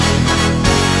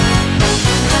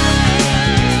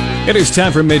It is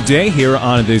time for midday here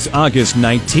on this August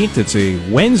 19th. It's a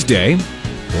Wednesday.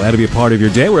 Glad to be a part of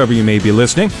your day wherever you may be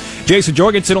listening. Jason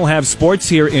Jorgensen will have sports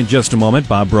here in just a moment.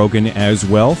 Bob Brogan as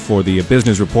well for the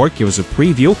business report. Give us a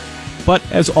preview. But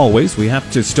as always, we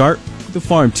have to start with the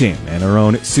farm team and our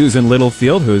own Susan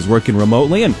Littlefield, who is working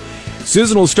remotely. And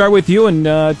Susan, we'll start with you and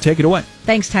take it away.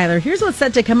 Thanks, Tyler. Here's what's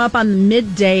set to come up on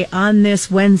midday on this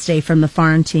Wednesday from the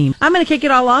farm team. I'm going to kick it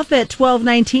all off at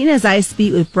 12:19 as I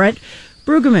speak with Brett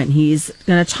Brueggemann. He's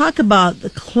going to talk about the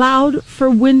Cloud for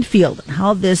Winfield and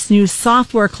how this new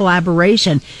software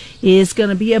collaboration is going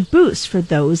to be a boost for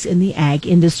those in the ag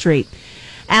industry.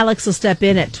 Alex will step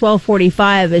in at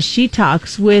 12:45 as she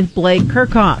talks with Blake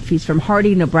Kirchhoff. He's from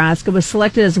Hardy, Nebraska, was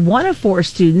selected as one of 4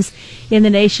 students in the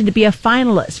nation to be a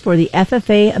finalist for the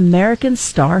FFA American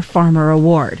Star Farmer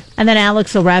Award. And then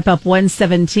Alex will wrap up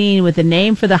 1:17 with the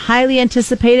name for the highly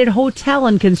anticipated hotel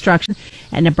in construction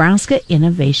at Nebraska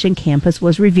Innovation Campus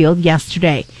was revealed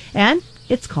yesterday. And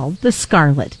it's called the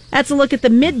Scarlet. That's a look at the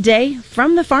midday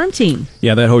from the farm team.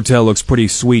 Yeah, that hotel looks pretty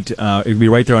sweet. It'll be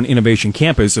right there on Innovation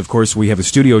Campus. Of course, we have a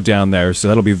studio down there, so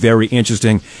that'll be very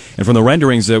interesting. And from the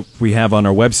renderings that we have on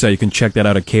our website, you can check that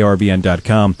out at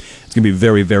krvn.com. It's going to be a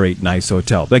very, very nice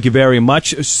hotel. Thank you very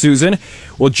much, Susan.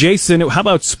 Well, Jason, how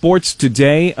about sports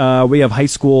today? We have high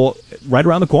school right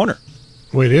around the corner.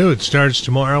 We do. It starts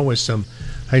tomorrow with some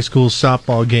high school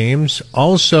softball games.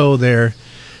 Also, there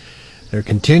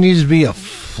continues to be a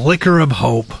flicker of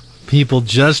hope. People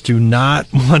just do not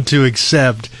want to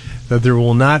accept that there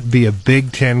will not be a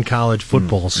Big Ten college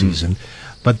football season.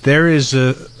 But there is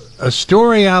a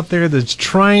story out there that's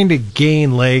trying to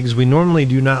gain legs. We normally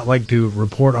do not like to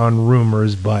report on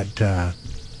rumors, but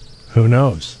who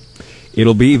knows?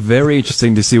 It'll be very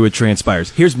interesting to see what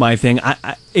transpires. Here's my thing.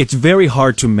 It's very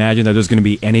hard to imagine that there's going to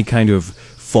be any kind of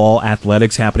fall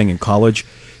athletics happening in college,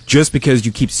 just because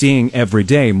you keep seeing every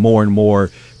day more and more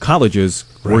colleges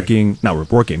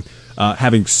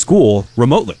having school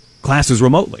remotely, classes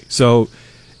remotely. So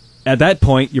at that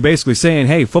point, you're basically saying,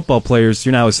 hey, football players,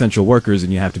 you're now essential workers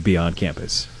and you have to be on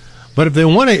campus. But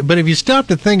if you stop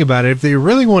to think about it, if they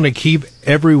really want to keep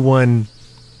everyone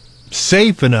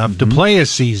safe enough to play a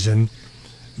season,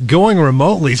 going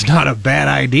remotely is not a bad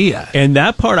idea. And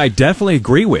that part I definitely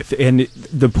agree with. And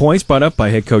the points brought up by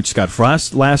head coach Scott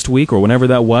Frost last week, or whenever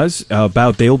that was,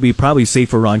 about they'll be probably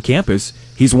safer on campus,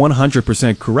 he's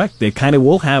 100% correct. They kind of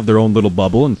will have their own little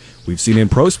bubble, and we've seen in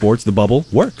pro sports the bubble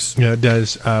works. Yeah, it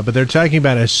does. But they're talking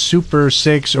about a Super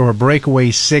 6 or a Breakaway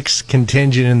 6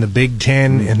 contingent in the Big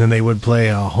Ten, and then they would play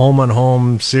a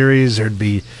home-on-home series. There'd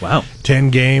be 10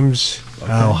 games.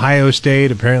 Okay. Ohio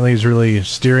State apparently is really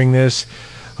steering this.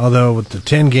 Although with the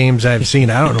 10 games I've seen,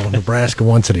 I don't know if Nebraska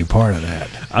wants any part of that.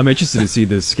 I'm interested to see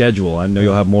the schedule. I know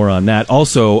you'll have more on that.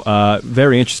 Also,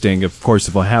 very interesting, of course,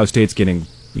 if Ohio State's getting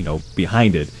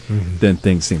behind it, then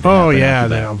things seem to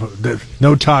happen.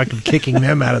 No talk of kicking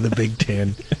them out of the Big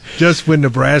Ten. Just when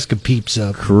Nebraska peeps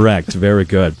up. Correct. Very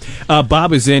good.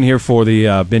 Bob is in here for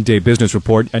the midday business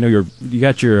report. I know you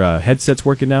got your headsets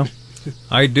working now.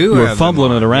 I do. You were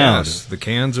fumbling it around. Yes, the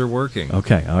cans are working.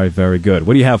 Okay, all right, very good.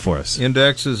 What do you have for us?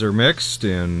 Indexes are mixed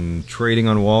in trading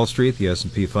on Wall Street. The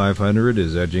S&P 500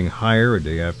 is edging higher a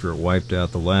day after it wiped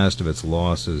out the last of its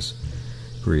losses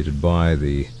created by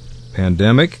the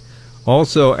pandemic.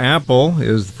 Also, Apple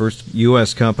is the first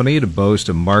U.S. company to boast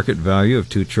a market value of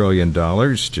 $2 trillion,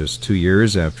 just 2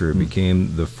 years after it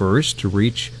became the first to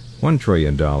reach $1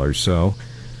 trillion. So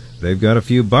they've got a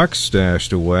few bucks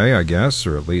stashed away, I guess,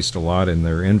 or at least a lot in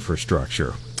their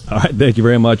infrastructure. All right, thank you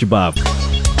very much, Bob.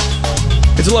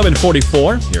 It's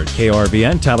 11:44 here at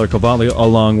KRVN. Tyler Cavalli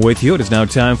along with you. It is now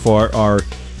time for our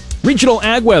regional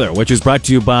ag weather, which is brought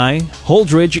to you by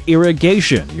Holdridge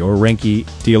Irrigation, your Renke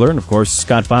dealer. And, of course,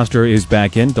 Scott Foster is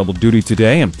back in, double duty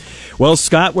today. And, well,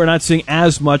 Scott, we're not seeing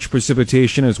as much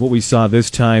precipitation as what we saw this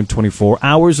time 24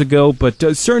 hours ago, but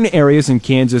certain areas in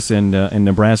Kansas and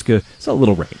Nebraska, it's a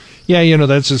little rain. Yeah,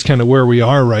 that's just kind of where we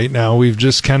are right now. We've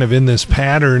just kind of in this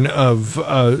pattern of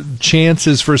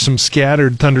chances for some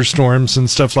scattered thunderstorms and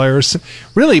stuff like that.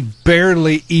 Really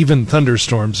barely even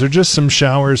thunderstorms. They're just some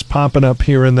showers popping up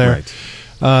here and there.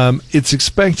 Right. It's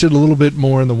expected a little bit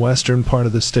more in the western part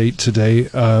of the state today,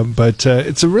 but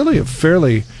it's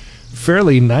a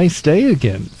fairly nice day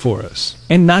again for us.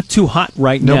 And not too hot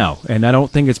now. And I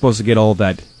don't think it's supposed to get all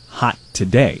that hot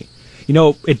today.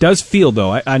 It does feel,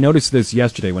 though, I noticed this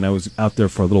yesterday when I was out there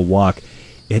for a little walk.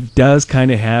 it does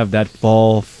kind of have that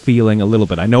fall feeling a little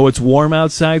bit. I know it's warm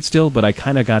outside still, but I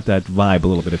kind of got that vibe a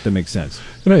little bit, if that makes sense.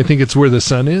 And I think it's where the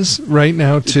sun is right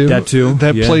now, too. That, too.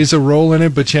 That yeah. plays a role in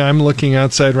it, but yeah, I'm looking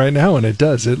outside right now, and it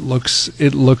does. It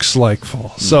looks like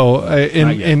fall. So,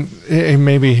 and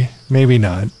maybe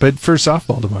not. But for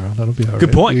softball tomorrow, that'll be all right.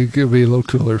 Good point. It could be a little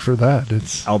cooler for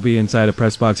that. I'll be inside a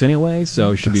press box anyway,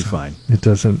 so it should be fine. It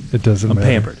doesn't I'm matter.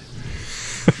 pampered.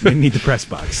 I need the press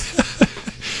box.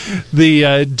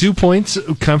 The dew points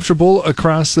comfortable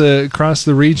across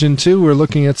the region too. We're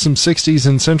looking at some 60s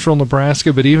in central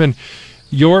Nebraska, but even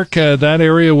York, that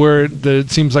area where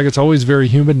it seems like it's always very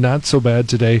humid, not so bad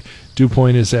today. Dew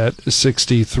point is at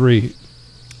 63.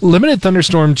 Limited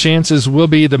thunderstorm chances will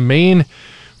be the main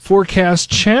forecast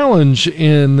challenge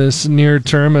in this near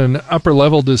term. An upper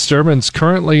level disturbance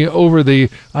currently over the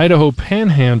Idaho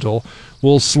Panhandle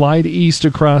will slide east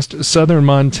across southern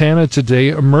Montana today,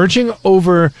 emerging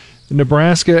over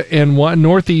Nebraska and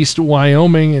northeast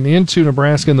Wyoming and into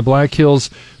Nebraska and the Black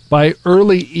Hills by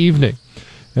early evening.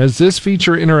 As this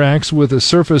feature interacts with a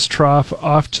surface trough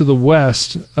off to the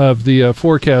west of the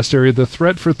forecast area, the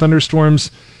threat for thunderstorms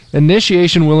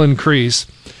initiation will increase,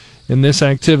 and this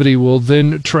activity will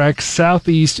then track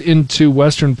southeast into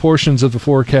western portions of the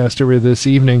forecast area this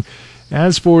evening.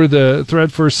 As for the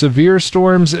threat for severe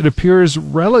storms, it appears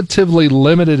relatively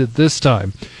limited at this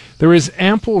time. There is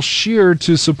ample shear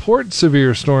to support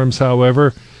severe storms,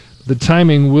 however. The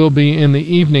timing will be in the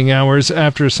evening hours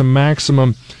after some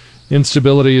maximum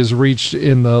instability is reached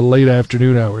in the late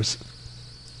afternoon hours.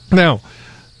 Now,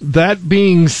 that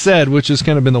being said, which has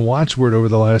kind of been the watchword over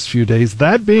the last few days,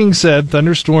 that being said,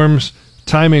 thunderstorms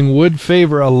timing would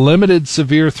favor a limited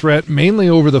severe threat, mainly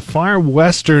over the far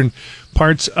western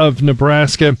parts of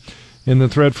Nebraska, and the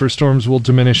threat for storms will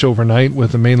diminish overnight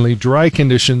with the mainly dry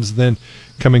conditions then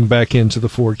coming back into the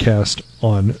forecast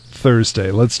on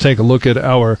Thursday. Let's take a look at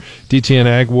our DTN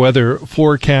Ag weather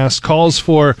forecast. Calls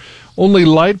for only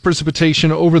light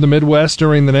precipitation over the Midwest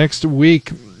during the next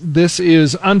week. This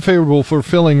is unfavorable for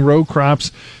filling row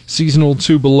crops. Seasonal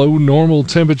to below normal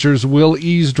temperatures will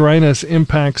ease dryness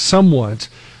impact somewhat.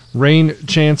 Rain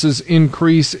chances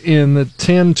increase in the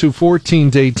 10 to 14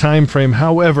 day time frame.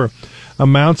 However,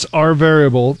 amounts are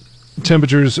variable.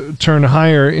 Temperatures turn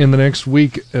higher in the next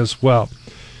week as well.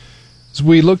 As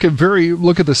we look at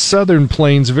the southern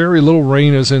plains, very little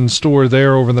rain is in store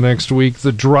there over the next week.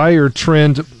 The drier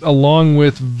trend, along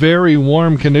with very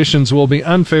warm conditions, will be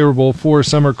unfavorable for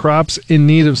summer crops in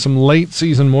need of some late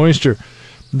season moisture.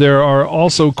 There are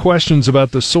also questions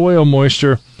about the soil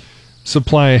moisture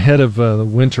supply ahead of the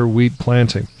winter wheat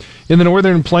planting. In the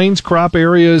northern plains, crop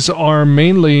areas are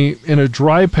mainly in a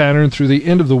dry pattern through the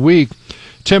end of the week.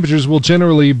 Temperatures will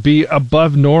generally be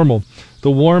above normal. The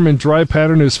warm and dry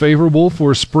pattern is favorable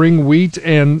for spring wheat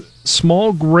and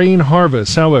small grain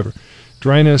harvest. However,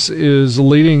 dryness is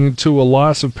leading to a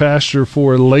loss of pasture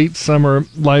for late summer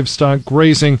livestock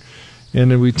grazing.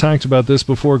 And we talked about this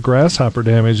before, grasshopper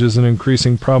damage is an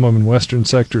increasing problem in western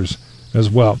sectors as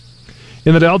well.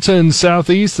 In the Delta and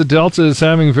Southeast, the Delta is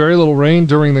having very little rain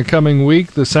during the coming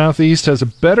week. The Southeast has a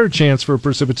better chance for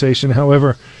precipitation.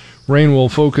 However, rain will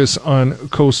focus on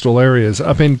coastal areas.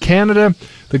 Up in Canada,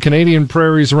 the Canadian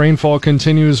prairies rainfall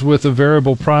continues with a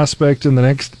variable prospect in the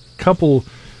next couple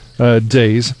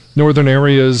days. Northern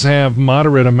areas have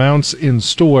moderate amounts in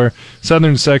store.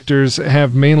 Southern sectors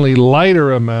have mainly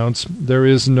lighter amounts. There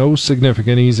is no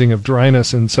significant easing of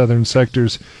dryness in southern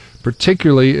sectors,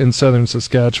 particularly in southern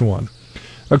Saskatchewan.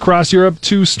 Across Europe,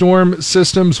 two storm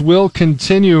systems will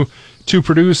continue to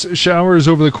produce showers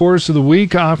over the course of the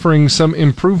week, offering some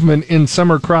improvement in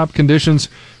summer crop conditions.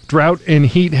 Drought and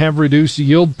heat have reduced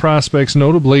yield prospects,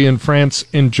 notably in France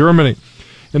and Germany.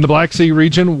 In the Black Sea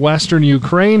region, western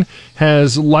Ukraine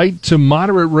has light to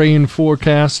moderate rain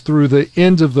forecast through the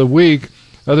end of the week.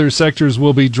 Other sectors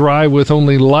will be dry with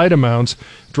only light amounts.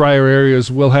 Drier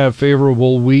areas will have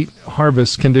favorable wheat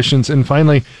harvest conditions. And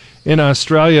finally, in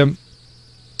Australia,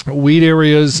 wheat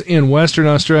areas in Western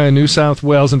Australia, New South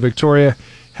Wales, and Victoria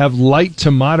have light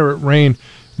to moderate rain.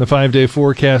 The 5-day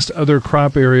forecast, other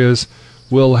crop areas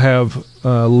will have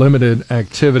limited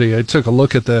activity. I took a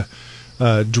look at the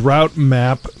drought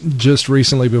map just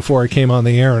recently before I came on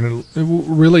the air, and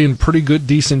really in pretty good,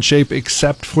 decent shape,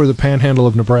 except for the panhandle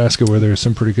of Nebraska, where there's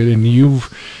some pretty good. And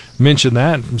you've mentioned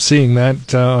that, I'm seeing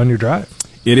that on your drive.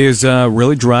 It is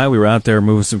really dry. We were out there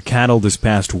moving some cattle this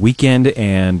past weekend,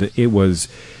 and it was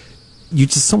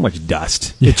just so much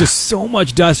dust. Yeah. It's just so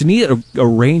much dust. You need a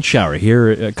rain shower here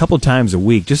a couple of times a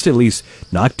week, just to at least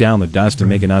knock down the dust and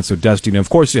make it not so dusty. And, of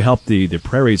course, to help the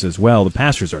prairies as well. The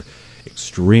pastures are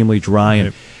extremely dry.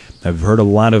 And I've heard a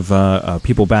lot of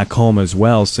people back home as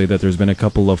well say that there's been a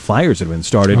couple of fires that have been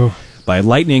started by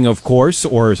lightning, of course,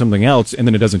 or something else, and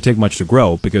then it doesn't take much to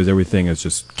grow because everything is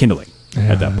just kindling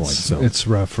at that point. So it's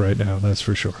rough right now, that's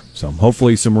for sure. So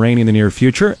hopefully some rain in the near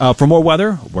future. For more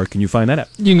weather, where can you find that at?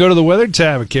 You can go to the weather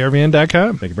tab at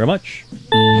KRVN.com. Thank you very much.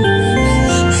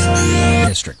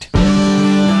 District.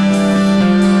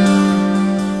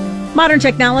 Modern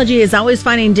technology is always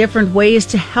finding different ways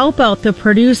to help out the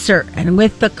producer. And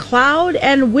with the cloud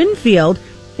and Winfield,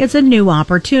 it's a new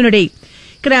opportunity.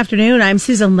 Good afternoon. I'm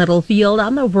Susan Littlefield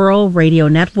on the Rural Radio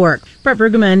Network. Brett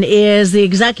Brueggemann is the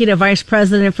Executive Vice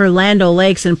President for Land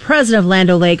O'Lakes and President of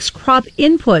Land O'Lakes Crop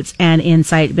Inputs and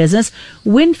Insight Business,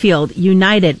 Winfield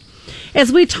United.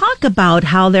 As we talk about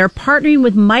how they're partnering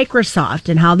with Microsoft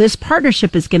and how this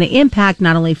partnership is going to impact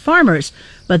not only farmers,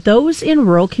 but those in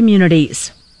rural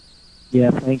communities.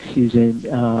 Yeah, thanks, Susan.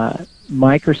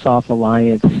 Microsoft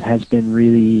Alliance has been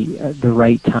really the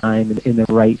right time and the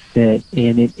right fit.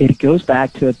 And it goes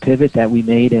back to a pivot that we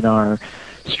made in our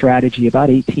strategy about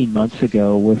 18 months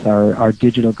ago with our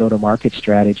digital go-to-market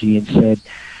strategy and said,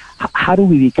 how do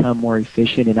we become more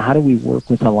efficient and how do we work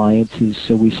with alliances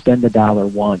so we spend the dollar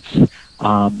once?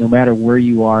 No matter where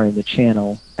you are in the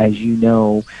channel, as you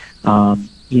know,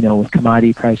 with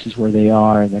commodity prices where they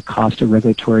are and the cost of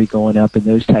regulatory going up and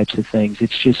those types of things,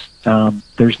 it's just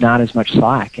there's not as much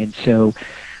slack. And so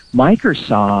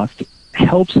Microsoft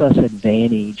helps us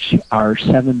advantage our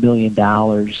 $7 billion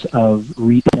of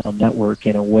retail network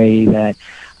in a way that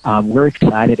we're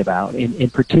excited about,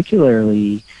 and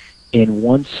particularly in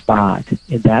one spot,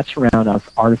 and that's around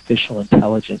artificial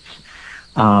intelligence.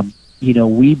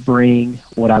 We bring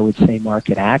what I would say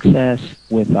market access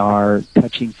with our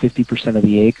touching 50% of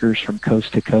the acres from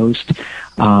coast to coast.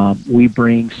 We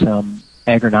bring some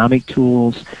agronomic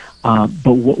tools,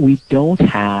 but what we don't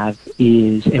have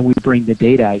is, and we bring the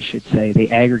data, I should say,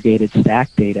 the aggregated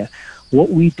stack data. What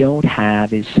we don't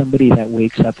have is somebody that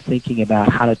wakes up thinking about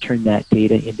how to turn that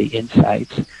data into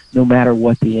insights, no matter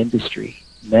what the industry,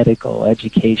 medical,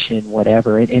 education,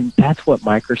 whatever. And that's what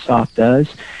Microsoft does.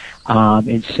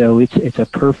 And so it's a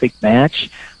perfect match,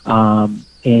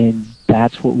 and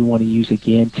that's what we want to use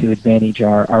again to advantage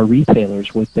our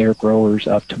retailers with their growers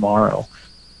of tomorrow.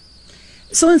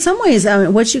 So in some ways,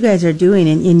 what you guys are doing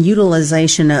in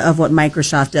utilization of what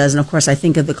Microsoft does, and of course I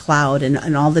think of the cloud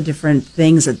and all the different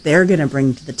things that they're going to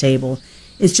bring to the table,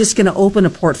 is just going to open a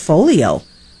portfolio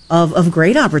of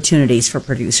great opportunities for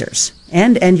producers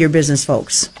and your business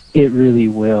folks. It really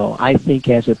will. I think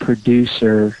as a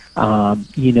producer,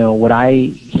 what I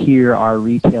hear our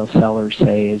retail sellers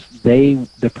say is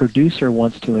the producer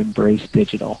wants to embrace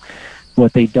digital.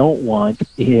 What they don't want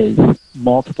is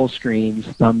multiple screens,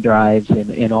 thumb drives,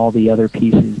 and all the other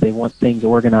pieces. They want things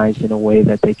organized in a way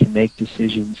that they can make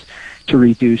decisions to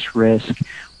reduce risk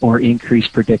or increase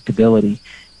predictability.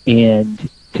 And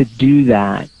to do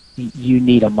that, you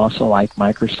need a muscle like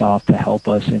Microsoft to help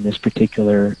us in this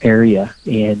particular area.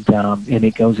 And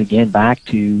it goes again back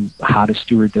to how to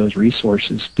steward those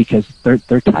resources because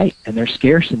they're tight and they're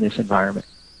scarce in this environment.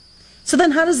 So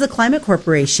then how does the Climate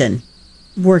Corporation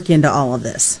work into all of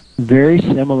this? Very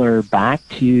similar back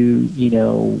to,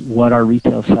 what our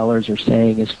retail sellers are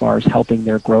saying as far as helping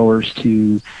their growers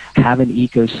to have an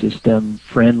ecosystem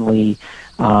friendly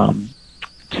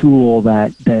tool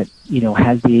that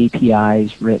has the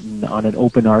APIs written on an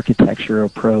open architecture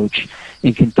approach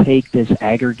and can take this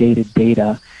aggregated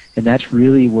data. And that's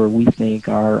really where we think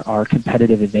our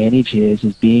competitive advantage is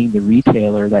being the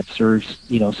retailer that serves,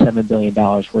 $7 billion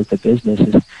worth of business,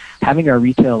 is having our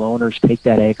retail owners take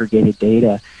that aggregated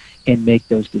data and make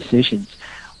those decisions.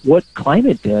 What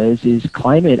Climate does is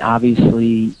Climate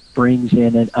obviously brings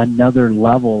in another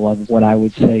level of what I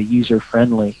would say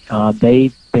user-friendly.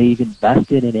 They've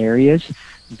invested in areas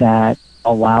that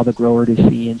allow the grower to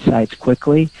see insights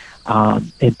quickly,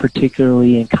 and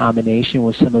particularly in combination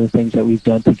with some of the things that we've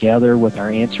done together with our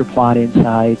answer plot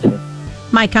insights.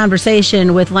 My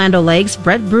conversation with Land O'Lakes'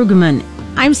 Brett Brueggemann.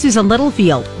 I'm Susan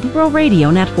Littlefield, Rural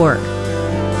Radio Network.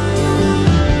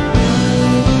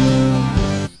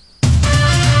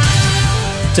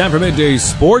 Time for Midday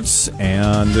Sports,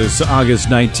 and this August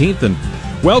 19th. And,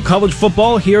 college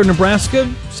football here in Nebraska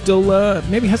still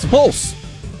maybe has a pulse.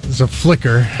 There's a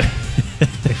flicker.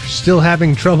 If you're still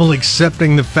having trouble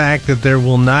accepting the fact that there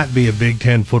will not be a Big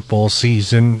Ten football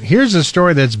season, here's a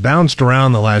story that's bounced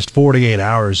around the last 48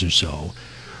 hours or so.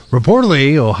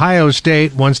 Reportedly, Ohio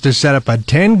State wants to set up a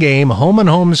 10-game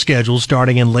home-and-home schedule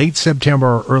starting in late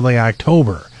September or early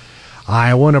October.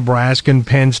 Iowa, Nebraska, and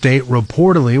Penn State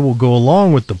reportedly will go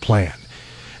along with the plan.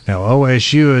 Now,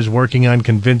 OSU is working on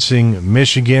convincing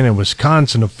Michigan and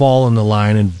Wisconsin to fall in the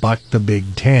line and buck the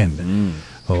Big Ten.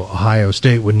 Ohio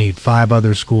State would need 5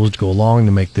 other schools to go along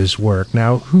to make this work.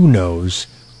 Now, who knows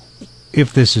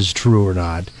if this is true or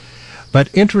not? But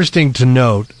interesting to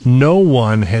note, no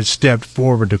one has stepped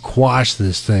forward to quash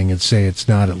this thing and say it's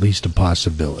not at least a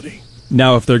possibility.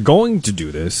 Now, if they're going to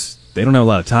do this, they don't have a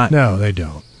lot of time. No, they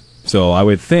don't. So I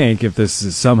would think if this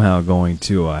is somehow going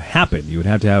to happen, you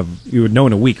would know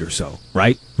in a week or so,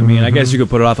 right? I mean, I guess you could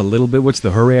put it off a little bit. What's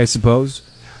the hurry, I suppose?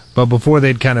 But before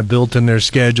they'd kind of built in their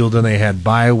schedule, then they had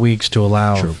bye weeks to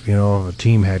allow, if a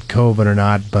team had COVID or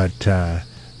not. But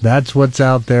that's what's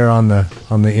out there on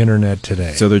the internet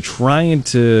today. So they're trying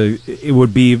to. It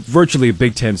would be virtually a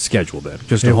Big Ten schedule then,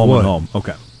 just a home and home.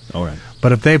 Okay, all right.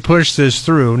 But if they push this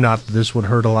through, not that this would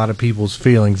hurt a lot of people's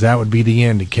feelings, that would be the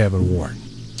end of Kevin Warren.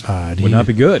 Would not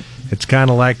be good. It's kind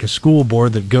of like a school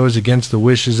board that goes against the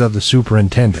wishes of the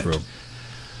superintendent. True.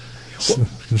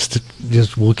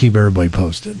 Just we'll keep everybody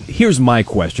posted. Here's my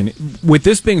question. With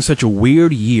this being such a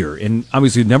weird year, and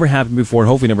obviously it never happened before and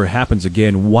hopefully never happens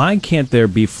again, why can't there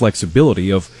be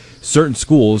flexibility of certain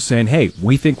schools saying, hey,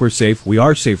 we think we're safe, we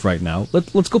are safe right now,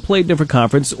 let's go play a different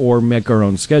conference or make our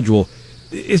own schedule?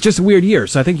 It's just a weird year,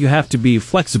 so I think you have to be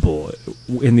flexible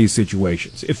in these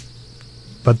situations.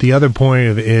 But the other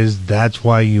point is that's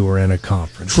why you are in a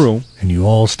conference. True. And you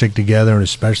all stick together, and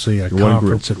especially a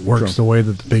conference that works the way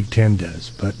that the Big Ten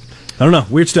does. But I don't know.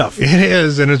 Weird stuff. It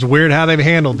is, and it's weird how they've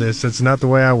handled this. That's not the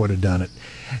way I would have done it.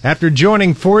 After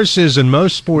joining forces in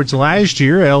most sports last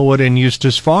year, Elwood and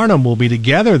Eustis Farnham will be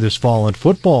together this fall in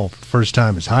football for the first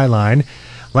time as Highline.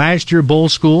 Last year,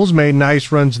 both schools made nice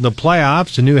runs in the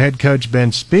playoffs, and new head coach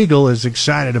Ben Spiegel is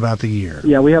excited about the year.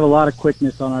 Yeah, we have a lot of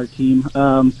quickness on our team.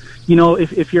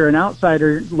 If you're an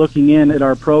outsider looking in at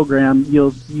our program,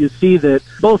 you see that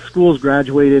both schools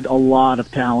graduated a lot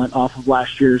of talent off of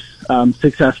last year's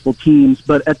successful teams.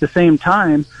 But at the same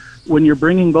time, when you're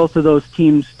bringing both of those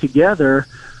teams together,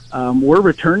 we're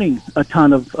returning a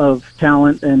ton of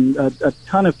talent and a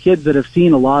ton of kids that have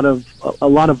seen a lot of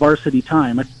varsity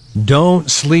time. Don't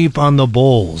sleep on the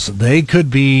Bulls. They could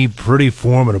be pretty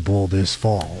formidable this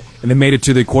fall. And they made it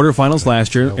to the quarterfinals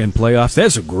last year and playoffs.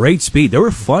 That's a great speed. They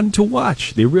were fun to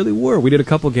watch. They really were. We did a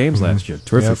couple games last year.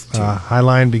 Terrific team.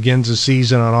 Highline begins the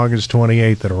season on August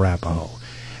 28th at Arapahoe.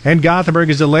 And Gothenburg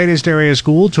is the latest area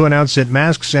school to announce that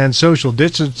masks and social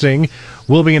distancing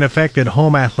will be in effect at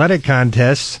home athletic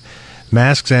contests.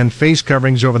 Masks and face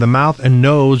coverings over the mouth and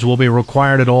nose will be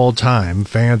required at all time.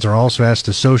 Fans are also asked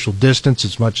to social distance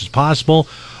as much as possible.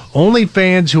 Only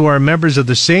fans who are members of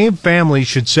the same family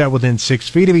should sit within 6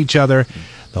 feet of each other.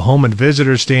 The home and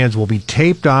visitor stands will be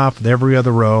taped off with every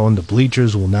other row, and the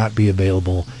bleachers will not be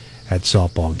available at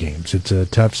softball games. It's a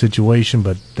tough situation,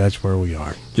 but that's where we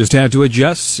are. Just have to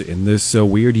adjust in this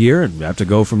weird year and have to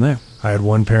go from there. I had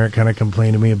one parent kind of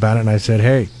complain to me about it, and I said,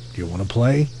 hey, do you want to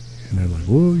play? And they're like,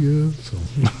 oh, yeah. So.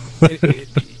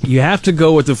 You have to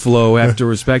go with the flow, have to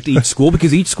respect each school,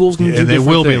 because each school's going to do different things.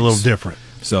 They will be a little different.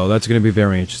 So that's going to be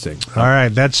very interesting. All right,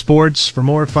 that's sports. For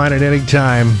more, find it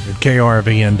anytime at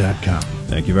krvn.com.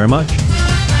 Thank you very much.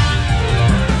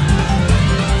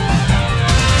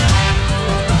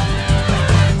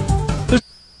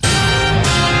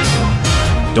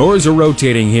 Doors are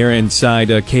rotating here inside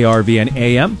KRVN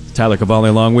AM. Tyler Cavalli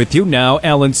along with you. Now,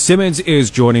 Alan Simmons is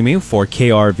joining me for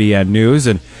KRVN News.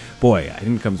 And boy,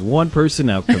 in comes one person,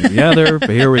 out comes the other. But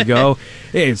here we go.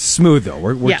 It's smooth, though.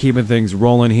 We're keeping things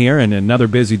rolling here. And another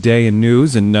busy day in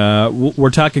news. And we're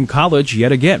talking college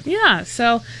yet again. Yeah,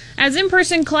 so as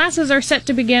in-person classes are set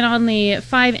to begin on the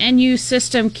 5 NU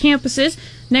system campuses,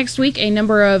 next week a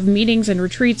number of meetings and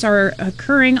retreats are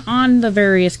occurring on the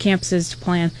various campuses to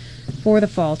plan for the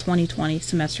fall 2020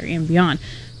 semester and beyond.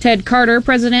 Ted Carter,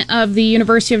 president of the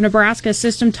University of Nebraska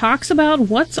system, talks about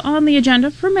what's on the agenda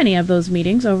for many of those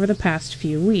meetings over the past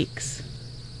few weeks.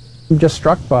 I'm just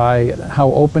struck by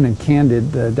how open and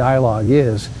candid the dialogue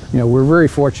is. We're very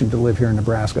fortunate to live here in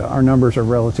Nebraska. Our numbers are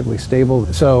relatively stable.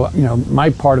 So, my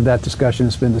part of that discussion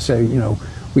has been to say,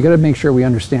 we got to make sure we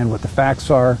understand what the facts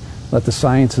are, let the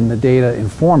science and the data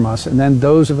inform us, and then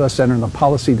those of us that are in the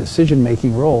policy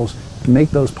decision-making roles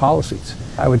make those policies.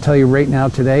 I would tell you right now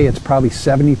today it's probably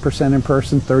 70% in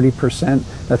person,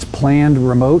 30% that's planned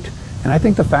remote, and I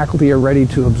think the faculty are ready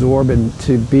to absorb and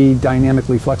to be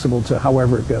dynamically flexible to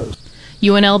however it goes.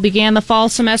 UNL began the fall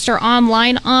semester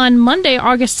online on Monday,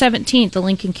 August 17th. The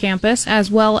Lincoln campus, as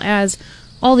well as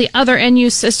all the other NU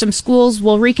system schools,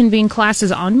 will reconvene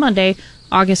classes on Monday,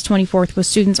 August 24th, with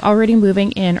students already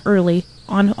moving in early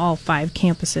on all 5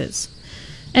 campuses.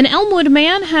 An Elmwood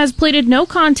man has pleaded no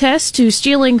contest to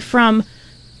stealing from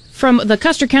from the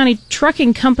Custer County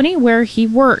Trucking Company where he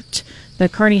worked. The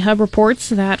Kearney Hub reports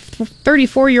that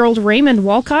 34-year-old Raymond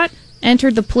Walcott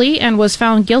entered the plea and was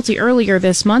found guilty earlier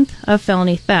this month of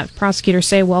felony theft. Prosecutors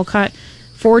say Walcott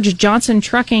forged Johnson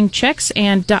Trucking checks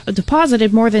and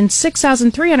deposited more than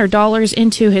 $6,300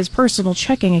 into his personal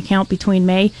checking account between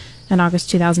May and August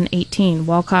 2018.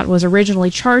 Walcott was originally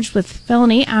charged with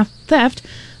felony theft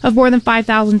of more than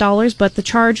 $5,000, but the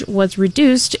charge was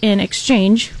reduced in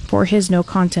exchange for his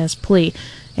no-contest plea.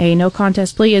 A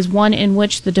no-contest plea is one in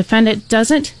which the defendant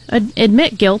doesn't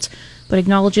admit guilt, but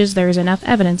acknowledges there is enough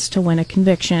evidence to win a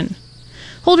conviction.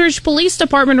 Holdrege Police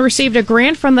Department received a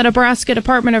grant from the Nebraska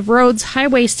Department of Roads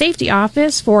Highway Safety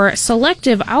Office for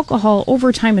selective alcohol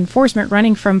overtime enforcement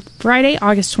running from Friday,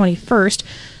 August 21st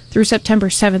through September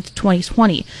 7th,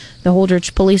 2020. The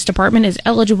Holdrege Police Department is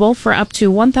eligible for up to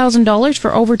 $1,000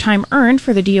 for overtime earned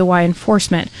for the DOI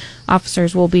enforcement.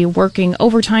 Officers will be working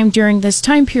overtime during this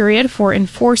time period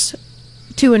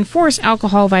to enforce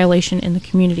alcohol violation in the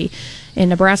community. In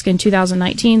Nebraska in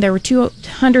 2019, there were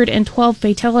 212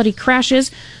 fatality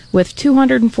crashes with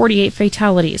 248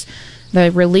 fatalities. The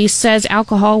release says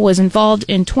alcohol was involved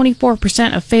in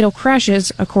 24% of fatal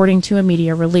crashes, according to a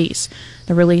media release.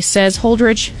 The release says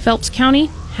Holdrege, Phelps County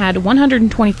had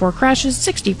 124 crashes,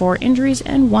 64 injuries,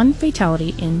 and 1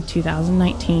 fatality in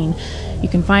 2019. You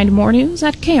can find more news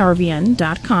at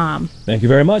krvn.com. Thank you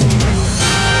very much.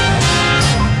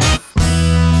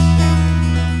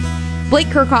 Blake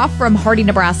Kirchhoff from Hardy,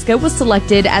 Nebraska was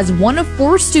selected as one of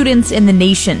 4 students in the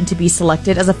nation to be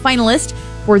selected as a finalist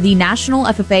for the National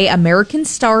FFA American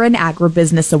Star in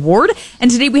Agribusiness Award. And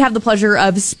today we have the pleasure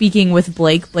of speaking with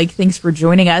Blake. Blake, thanks for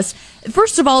joining us.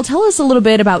 First of all, tell us a little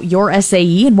bit about your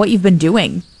SAE and what you've been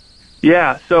doing.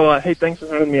 Yeah, so hey, thanks for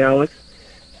having me, Alex.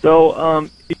 So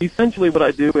essentially what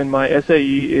I do in my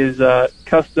SAE is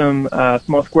custom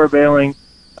small square baling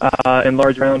and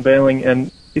large round baling,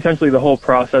 and essentially the whole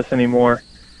process anymore.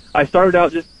 I started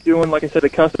out just doing, like I said, a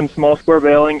custom small square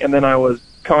baling, and then I was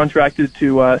contracted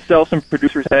to sell some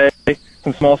producers hay,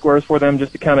 some small squares for them,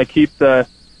 just to kind of keep the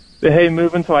hay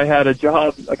moving. So I had a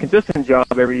consistent job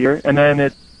every year, and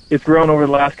then it's grown over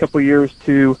the last couple of years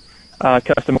to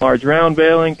custom large round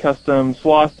baling, custom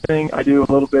swathing. I do a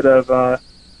little bit of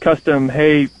custom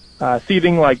hay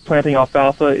seeding, like planting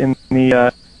alfalfa in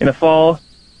the fall.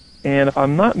 And if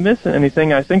I'm not missing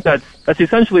anything, I think that's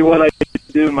essentially what I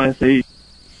do in my SAE.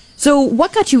 So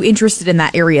what got you interested in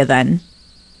that area then?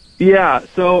 Yeah,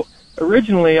 so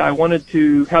originally I wanted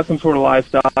to have some sort of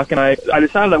livestock, and I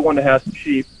decided I wanted to have some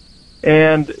sheep.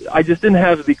 And I just didn't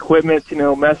have the equipment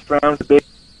to, mess around with a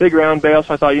big round bale,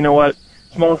 so I thought, you know what,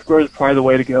 small squares is probably the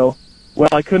way to go. Well,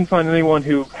 I couldn't find anyone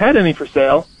who had any for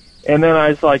sale, and then I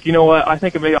was like, you know what, I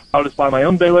think maybe I'll just buy my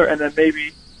own baler, and then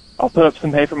maybe I'll put up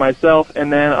some hay for myself,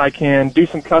 and then I can do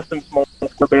some custom small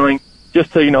square baling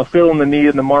just to, fill in the need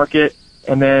in the market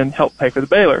and then help pay for the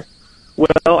baler.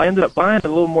 Well, I ended up buying a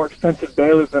little more expensive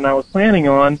baler than I was planning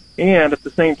on, and at the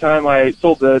same time I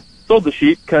sold the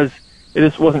sheep because it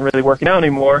just wasn't really working out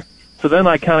anymore. So then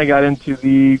I kind of got into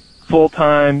the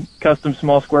full-time custom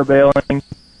small square baling.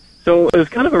 So it was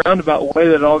kind of a roundabout way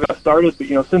that it all got started, but,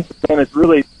 since then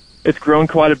it's grown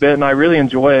quite a bit, and I really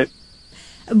enjoy it.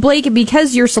 Blake,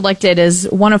 because you're selected as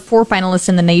one of 4 finalists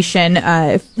in the nation,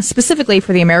 specifically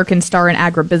for the American Star in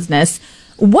Agribusiness,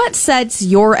 what sets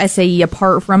your SAE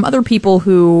apart from other people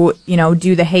who,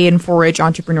 do the hay and forage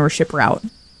entrepreneurship route?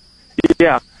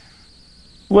 Yeah.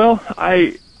 Well,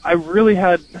 I really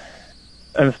had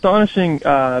an astonishing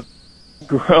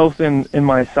growth in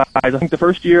my size. I think the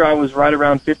first year I was right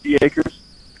around 50 acres,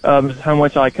 is how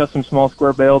much I custom small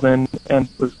square baled and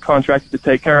was contracted to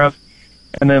take care of.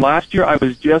 And then last year I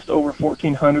was just over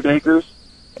 1,400 acres,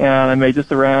 and I made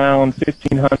just around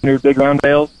 1,500 big round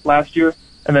bales last year.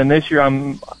 And then this year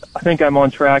I think I'm on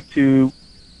track to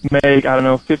make, 1,500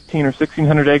 or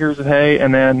 1,600 acres of hay,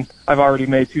 and then I've already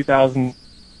made 2,000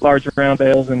 large round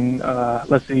bales and,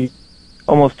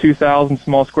 almost 2,000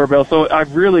 small square bales. So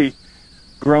I've really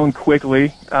grown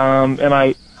quickly, and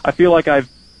I feel like I've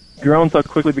grown so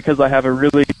quickly because I have a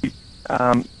really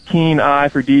keen eye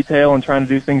for detail and trying to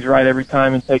do things right every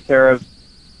time and take care of,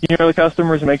 the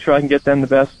customers and make sure I can get them the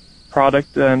best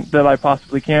product that I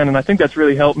possibly can. And I think that's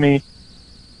really helped me,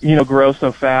 grow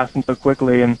so fast and so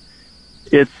quickly. And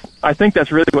I think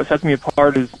that's really what sets me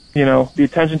apart is, the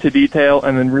attention to detail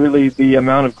and then really the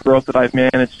amount of growth that I've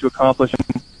managed to accomplish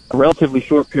in a relatively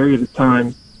short period of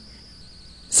time.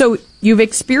 So you've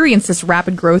experienced this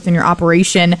rapid growth in your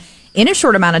operation in a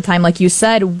short amount of time, like you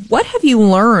said. What have you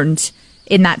learned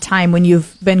in that time when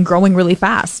you've been growing really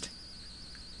fast?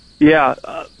 Yeah,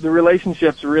 the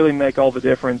relationships really make all the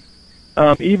difference.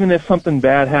 even if something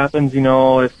bad happens,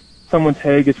 if someone's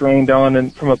hay gets rained on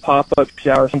and from a pop-up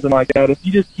shower or something like that, if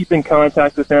you just keep in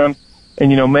contact with them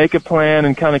and, make a plan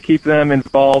and kind of keep them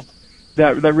involved,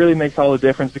 that really makes all the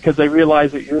difference, because they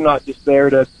realize that you're not just there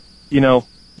to,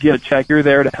 get a check. You're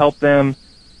there to help them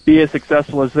be as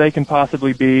successful as they can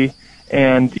possibly be.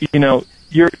 And,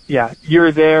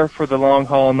 you're there for the long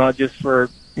haul, not just for,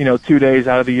 2 days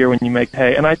out of the year when you make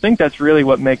hay. And I think that's really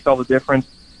what makes all the difference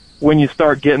when you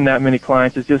start getting that many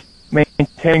clients, is just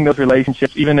maintaining those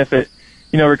relationships, even if it,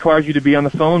 requires you to be on the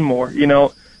phone more.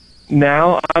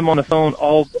 Now I'm on the phone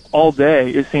all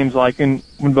day, it seems like. And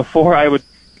when before I would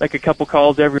make a couple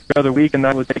calls every other week and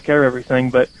that would take care of everything.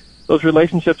 But those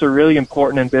relationships are really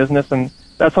important in business, and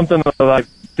that's something that I've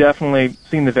definitely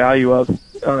seen the value of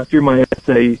through my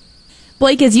SAE.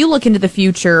 Blake, as you look into the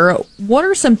future, what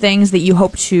are some things that you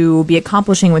hope to be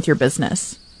accomplishing with your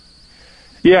business?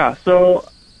 Yeah, so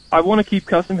I want to keep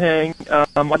custom haying.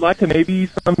 I'd like to maybe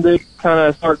someday kind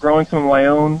of start growing some of my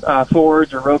own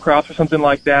forage or row crops or something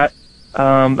like that.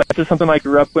 That's just something I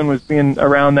grew up in, was being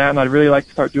around that, and I'd really like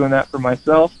to start doing that for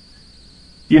myself.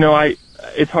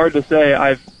 It's hard to say.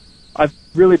 I've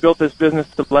really built this business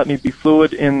to let me be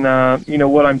fluid in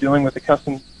what I'm doing with the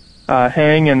custom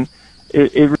haying, and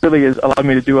it really has allowed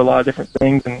me to do a lot of different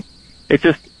things. And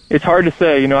it's hard to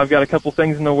say. I've got a couple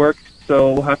things in the works,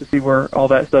 so we'll have to see where all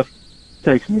that stuff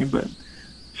takes me, but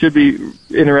should be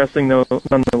interesting though,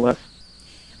 nonetheless.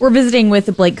 We're visiting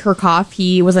with Blake Kirchhoff.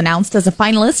 He was announced as a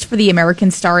finalist for the American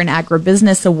Star in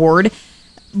Agribusiness Award.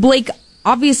 Blake,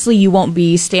 obviously you won't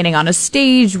be standing on a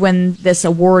stage when this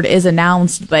award is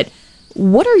announced, but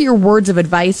what are your words of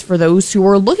advice for those who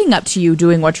are looking up to you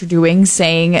doing what you're doing,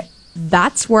 saying,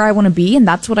 that's where I want to be and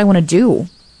that's what I want to do?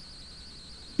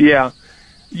 Yeah,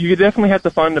 you definitely have to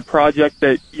find a project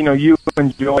that, you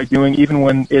enjoy doing, even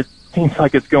when it seems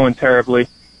like it's going terribly,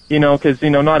 because,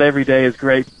 not every day is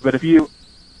great. But if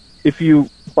you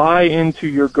buy into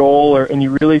your goal and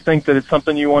you really think that it's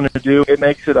something you want to do, it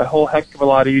makes it a whole heck of a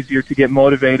lot easier to get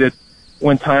motivated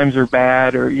when times are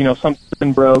bad or,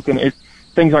 something broke and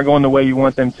things aren't going the way you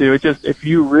want them to. If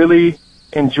you really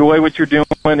enjoy what you're doing,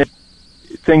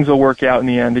 things will work out in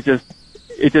the end. It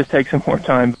just takes some more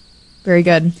time. Very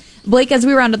good. Blake, as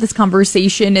we round up this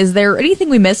conversation, is there anything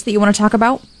we missed that you want to talk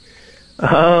about?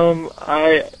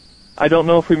 I don't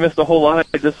know if we missed a whole lot.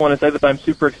 I just want to say that I'm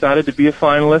super excited to be a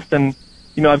finalist, and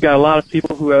I've got a lot of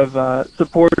people who have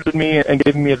supported me and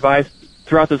given me advice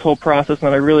throughout this whole process,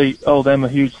 and I really owe them a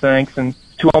huge thanks. And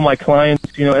to all my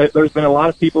clients, there's been a lot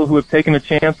of people who have taken a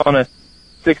chance on a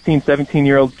 16,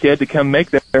 17-year-old kid to come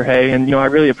make their hay, and I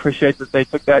really appreciate that they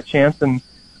took that chance and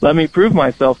let me prove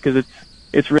myself, because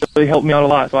it's really helped me out a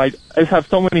lot. So I just have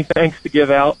so many thanks to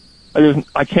give out.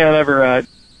 I can't ever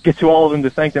get to all of them to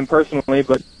thank them personally,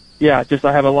 but yeah,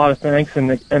 I have a lot of thanks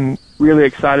and really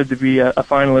excited to be a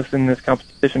finalist in this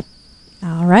competition.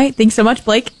 All right. Thanks so much,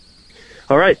 Blake.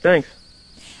 All right. Thanks.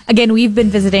 Again, we've been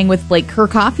visiting with Blake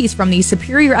Kirchhoff. He's from the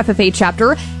Superior FFA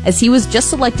chapter, as he was just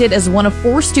selected as one of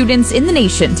 4 students in the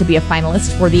nation to be a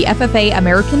finalist for the FFA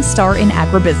American Star in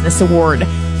Agribusiness Award.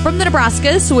 From the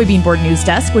Nebraska Soybean Board News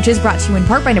Desk, which is brought to you in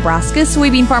part by Nebraska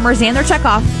soybean farmers and their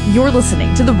checkoff, you're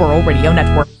listening to the Rural Radio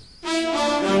Network.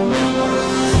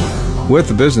 With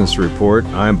the Business Report,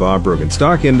 I'm Bob Brogan.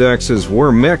 Stock indexes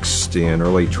were mixed in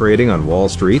early trading on Wall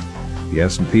Street. The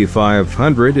S&P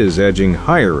 500 is edging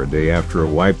higher a day after it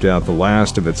wiped out the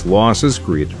last of its losses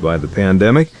created by the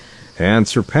pandemic and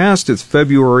surpassed its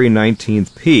February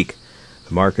 19th peak.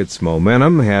 The market's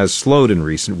momentum has slowed in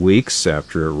recent weeks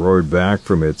after it roared back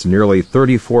from its nearly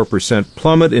 34%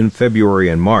 plummet in February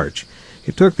and March.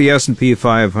 It took the S&P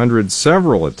 500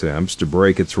 several attempts to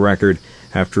break its record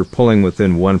after pulling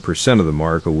within 1% of the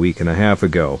mark a week and a half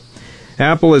ago.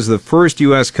 Apple is the first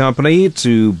U.S. company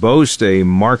to boast a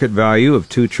market value of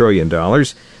 $2 trillion,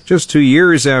 just 2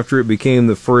 years after it became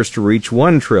the first to reach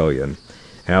 $1 trillion.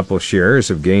 Apple shares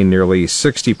have gained nearly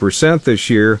 60% this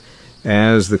year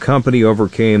as the company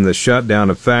overcame the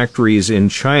shutdown of factories in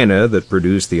China that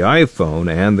produced the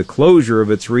iPhone and the closure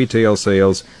of its retail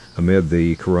sales amid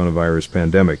the coronavirus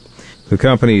pandemic. The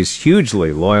company's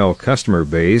hugely loyal customer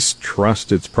base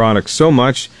trust its products so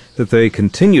much that they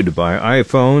continue to buy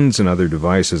iPhones and other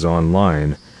devices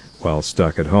online while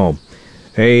stuck at home.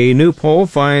 A new poll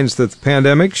finds that the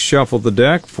pandemic shuffled the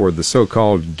deck for the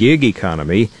so-called gig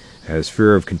economy, as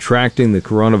fear of contracting the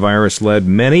coronavirus led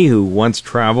many who once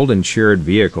traveled in shared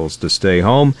vehicles to stay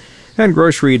home, and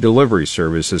grocery delivery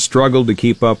services struggled to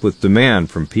keep up with demand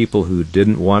from people who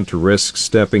didn't want to risk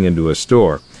stepping into a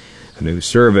store. A new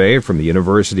survey from the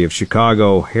University of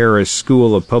Chicago Harris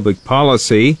School of Public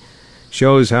Policy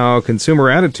shows how consumer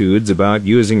attitudes about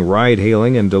using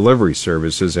ride-hailing and delivery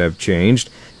services have changed.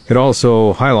 It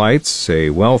also highlights a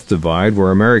wealth divide where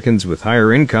Americans with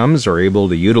higher incomes are able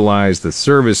to utilize the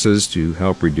services to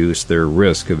help reduce their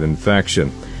risk of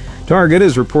infection. Target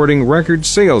is reporting record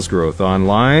sales growth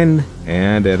online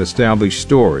and at established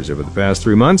stores over the past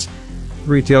 3 months. The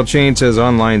retail chain says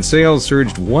online sales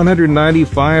surged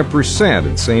 195%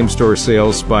 and same-store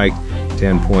sales spiked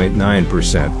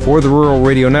 10.9%. For the Rural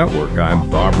Radio Network, I'm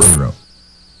Bob Rinro.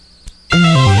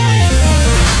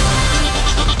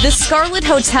 The Scarlet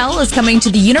Hotel is coming to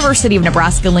the University of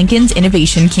Nebraska-Lincoln's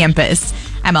Innovation Campus.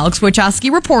 I'm Alex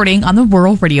Wojcicki reporting on the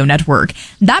Rural Radio Network.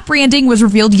 That branding was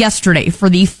revealed yesterday for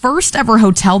the first ever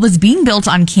hotel that's being built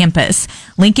on campus.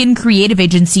 Lincoln creative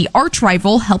agency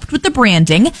Archrival helped with the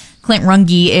branding. Clint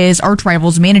Runge is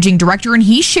Archrival's managing director, and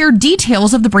he shared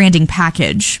details of the branding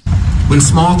package. When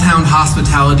small-town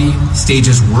hospitality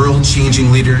stages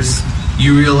world-changing leaders,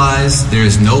 you realize there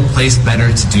is no place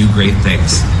better to do great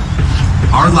things.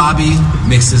 Our lobby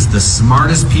mixes the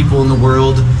smartest people in the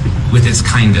world with its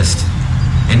kindest,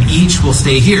 and each will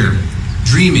stay here,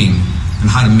 dreaming on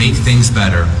how to make things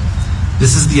better.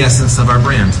 This is the essence of our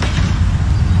brand.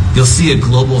 You'll see a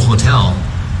global hotel.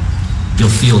 You'll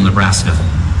feel Nebraska.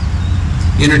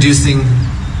 Introducing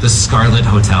the Scarlet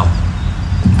Hotel.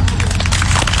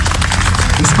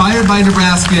 Inspired by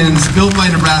Nebraskans, built by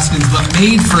Nebraskans, but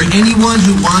made for anyone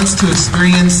who wants to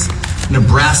experience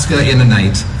Nebraska in a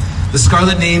night. The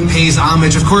Scarlet name pays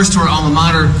homage, of course, to our alma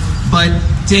mater, but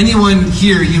to anyone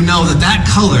here, you know that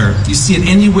color, you see it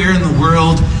anywhere in the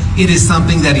world, it is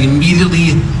something that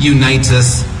immediately unites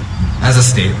us as a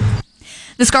state.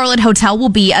 The Scarlet Hotel will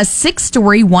be a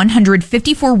 6-story,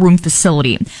 154-room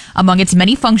facility. Among its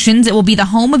many functions, it will be the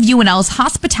home of UNL's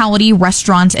Hospitality,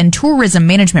 Restaurant, and Tourism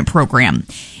Management Program.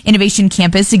 Innovation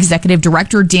Campus Executive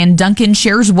Director Dan Duncan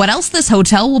shares what else this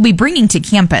hotel will be bringing to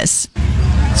campus.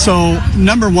 So,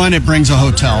 number one, it brings a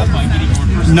hotel.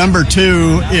 Number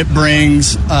two, it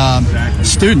brings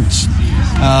students.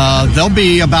 There'll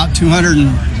be about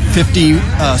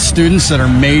 250 students that are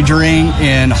majoring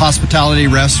in hospitality,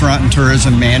 restaurant, and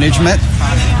tourism management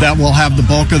that will have the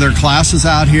bulk of their classes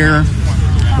out here.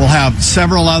 We'll have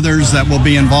several others that will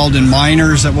be involved in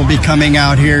minors that will be coming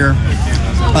out here.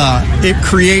 It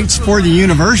creates for the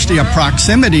university a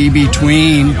proximity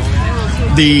between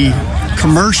the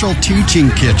commercial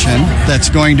teaching kitchen that's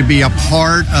going to be a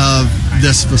part of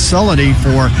this facility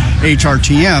for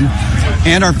HRTM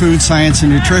and our food science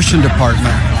and nutrition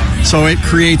department. So it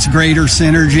creates greater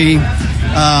synergy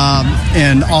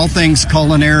in all things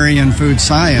culinary and food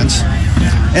science.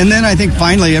 And then I think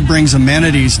finally it brings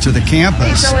amenities to the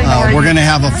campus. We're going to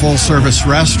have a full service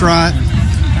restaurant.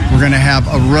 We're going to have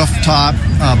a rooftop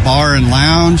bar and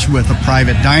lounge with a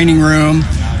private dining room.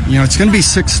 You know, it's going to be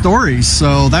 6 stories,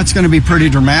 so that's going to be pretty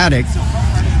dramatic.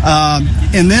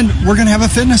 And then we're going to have a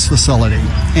fitness facility.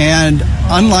 And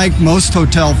unlike most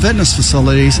hotel fitness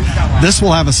facilities, this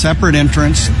will have a separate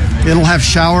entrance. It'll have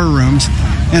shower rooms.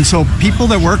 And so people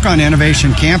that work on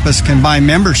Innovation Campus can buy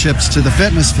memberships to the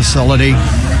fitness facility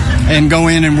and go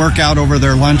in and work out over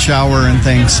their lunch hour and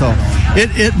things. So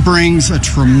it brings a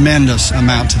tremendous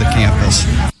amount to the campus.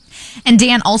 And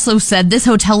Dan also said this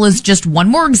hotel is just one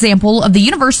more example of the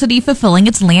university fulfilling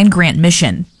its land grant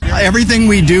mission. Everything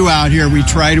we do out here, we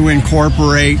try to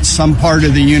incorporate some part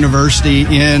of the university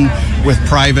in with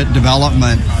private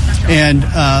development. And,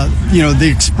 the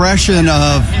expression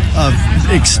of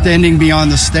extending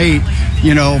beyond the state,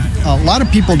 a lot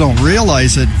of people don't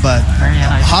realize it, but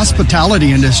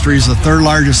hospitality industry is the 3rd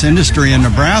largest industry in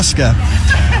Nebraska.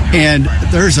 And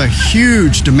there's a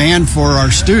huge demand for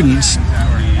our students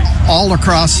all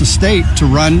across the state to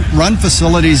run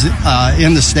facilities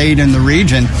in the state and the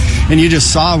region. And you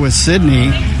just saw with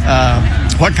Sydney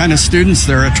what kind of students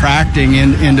they're attracting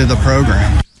into the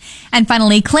program. And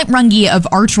finally, Clint Runge of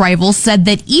Archrival said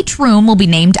that each room will be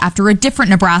named after a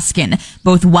different Nebraskan,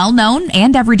 both well-known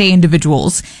and everyday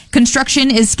individuals.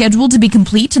 Construction is scheduled to be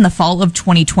complete in the fall of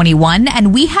 2021,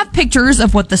 and we have pictures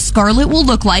of what the Scarlet will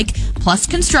look like, plus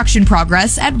construction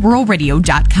progress at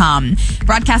ruralradio.com.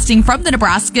 Broadcasting from the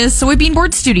Nebraska Soybean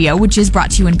Board Studio, which is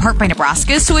brought to you in part by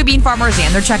Nebraska soybean farmers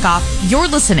and their checkoff, you're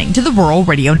listening to the Rural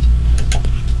Radio.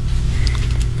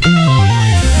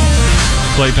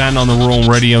 Clay Patton on the Rural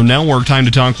Radio Network. Time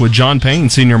to talk with John Payne,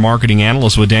 Senior Marketing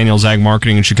Analyst with Daniels Ag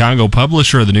Marketing in Chicago,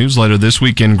 publisher of the newsletter This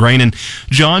Week in Grain. And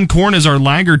John, corn is our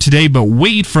laggard today, but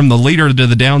wheat from the leader to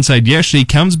the downside yesterday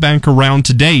comes back around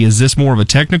today. Is this more of a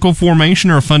technical formation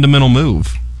or a fundamental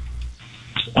move?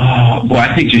 Well,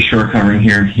 I think just short covering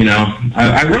here.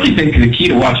 I really think the key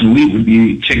to watching wheat would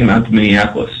be checking out the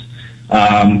Minneapolis.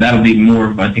 That'll be more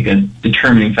of, I think, a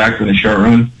determining factor in the short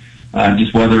run.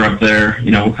 Just weather up there,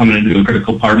 we're coming into a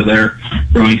critical part of their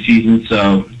growing season.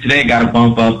 So today it got a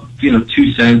bump up,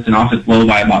 2 cents and off its low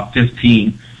by about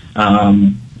 15.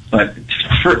 But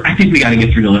I think we got to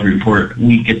get through delivery before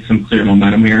we get some clear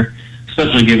momentum here,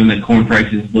 especially given that corn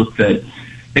prices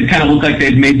they kind of look like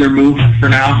they've made their move for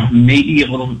now. Maybe a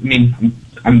little,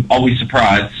 I'm always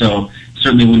surprised, so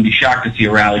certainly wouldn't be shocked to see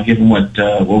a rally given what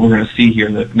we're going to see here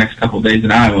in the next couple of days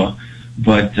in Iowa.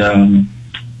 But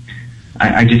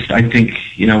I think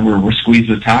we're squeezed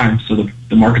with time, so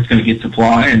the market's going to get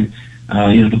supply, and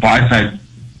the buy side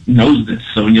knows this.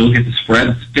 So when you look at the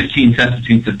spreads, 15 cents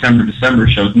between September and December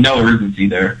shows no urgency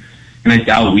there, and I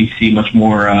doubt we see much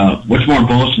more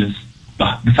bullishness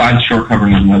besides short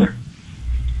covering on weather.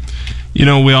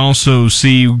 We also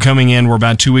see coming in, we're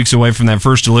about 2 weeks away from that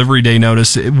first delivery day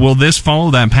notice. Will this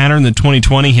follow that pattern that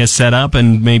 2020 has set up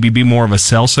and maybe be more of a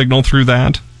sell signal through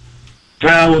that?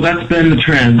 Well, that's been the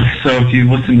trend. So if you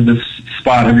listen to this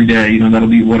spot every day, that'll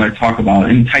be what I talk about.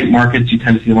 In tight markets, you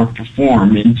tend to see the market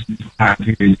perform in time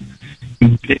periods.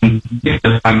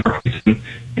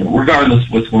 Regardless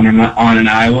of what's going on in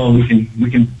Iowa, we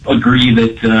can agree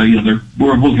that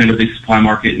we're looking at a big supply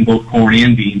market in both corn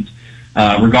and beans.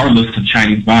 Regardless of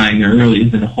Chinese buying, there really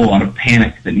isn't a whole lot of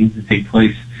panic that needs to take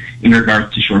place in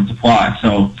regards to short supply.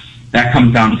 So that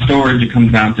comes down to storage. It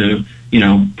comes down to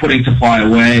putting supply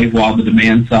away while the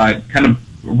demand side kind of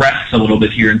rests a little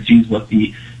bit here and sees what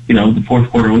the fourth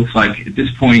quarter looks like. At this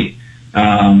point,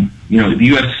 the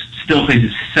U.S. still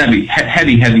faces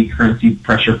heavy currency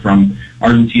pressure from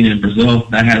Argentina and Brazil.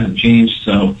 That hasn't changed.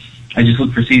 So I just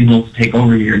look for seasonals to take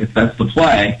over here, and if that's the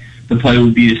play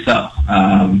would be to sell.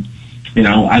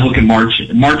 I look at March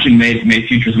and May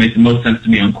futures make the most sense to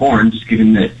me on corn, just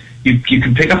given that you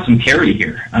can pick up some carry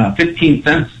here. 15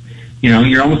 cents,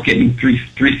 you're almost getting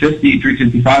 350,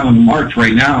 355 on the March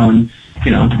right now, and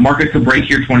the market could break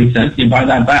here 20 cents, you buy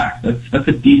that back. That's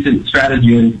a decent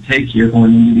strategy to take here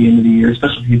going into the end of the year,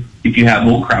 especially if you have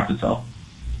old crop to sell.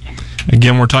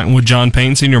 Again, we're talking with John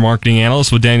Payne, Senior Marketing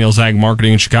Analyst with Daniels Ag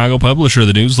Marketing in Chicago, publisher of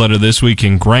the newsletter This Week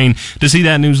in Grain. To see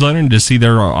that newsletter and to see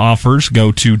their offers,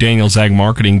 go to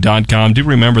danielsagmarketing.com. Do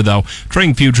remember, though,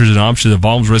 trading futures and options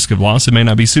involves risk of loss. It may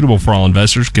not be suitable for all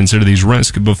investors. Consider these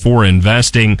risks before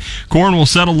investing. Corn will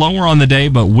settle lower on the day,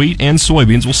 but wheat and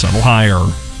soybeans will settle higher.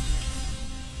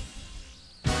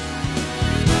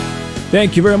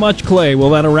 Thank you very much, Clay. Well,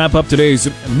 that'll wrap up today's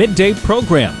midday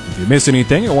program. If you miss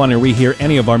anything or want to rehear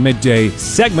any of our midday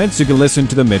segments, you can listen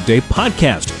to the Midday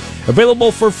Podcast.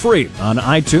 Available for free on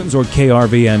iTunes or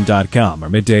krvn.com. Our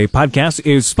Midday Podcast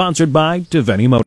is sponsored by Devaney Motors.